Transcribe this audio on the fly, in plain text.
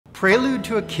Prelude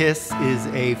to a Kiss is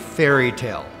a fairy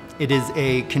tale. It is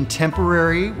a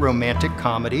contemporary romantic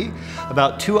comedy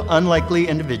about two unlikely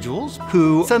individuals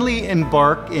who suddenly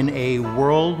embark in a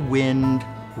whirlwind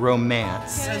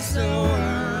romance. Yes, the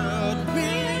world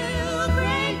will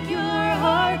break your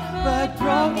heart, but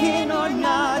broken or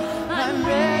not, I'm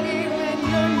ready when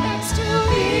you're next to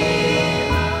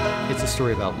me. It's a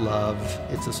story about love.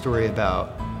 It's a story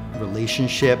about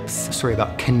relationships, a story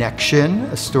about connection,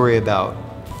 a story about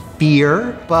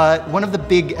fear. But one of the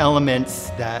big elements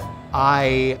that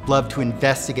I love to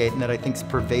investigate and that I think is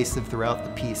pervasive throughout the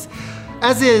piece,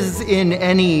 as is in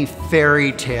any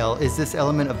fairy tale, is this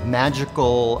element of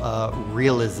magical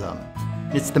realism.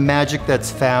 It's the magic that's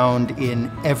found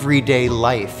in everyday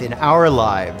life, in our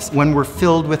lives, when we're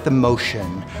filled with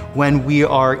emotion, when we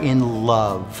are in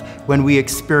love, when we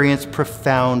experience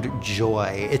profound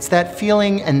joy. It's that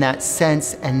feeling and that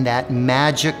sense and that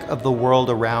magic of the world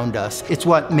around us. It's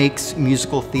what makes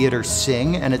musical theater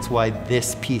sing, and it's why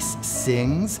this piece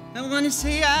sings. I wanna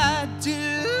say I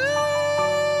do.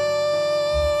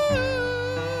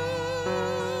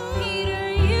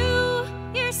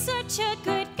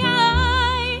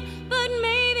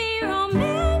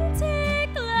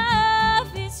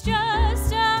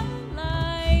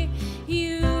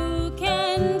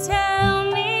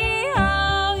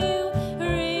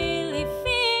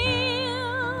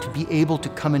 Be able to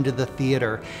come into the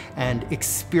theater and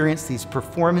experience these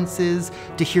performances,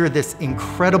 to hear this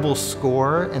incredible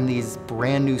score and these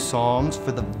brand new songs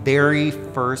for the very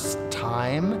first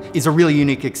time is a really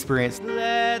unique experience.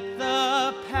 Let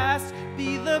the past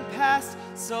be the past,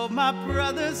 so my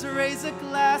brothers raise a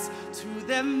glass to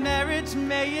their marriage,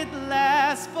 may it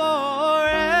last forever.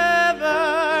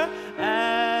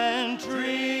 And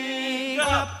drink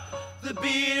up, the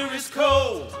beer is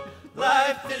cold,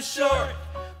 life is short,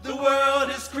 the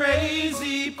world is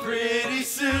crazy, pretty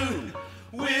soon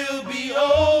we'll be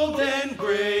old and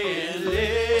gray and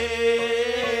lazy.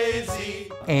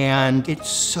 And it's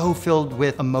so filled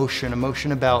with emotion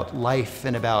about life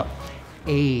and about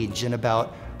age and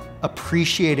about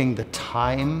appreciating the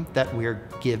time that we're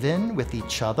given with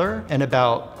each other and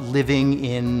about living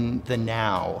in the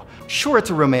now. Sure,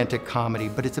 it's a romantic comedy,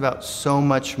 but it's about so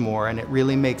much more, and it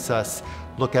really makes us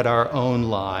look at our own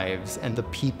lives and the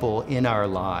people in our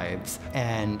lives,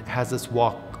 and has us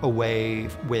walk away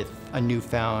with a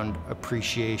newfound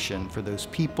appreciation for those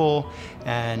people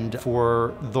and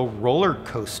for the roller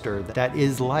coaster that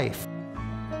is life.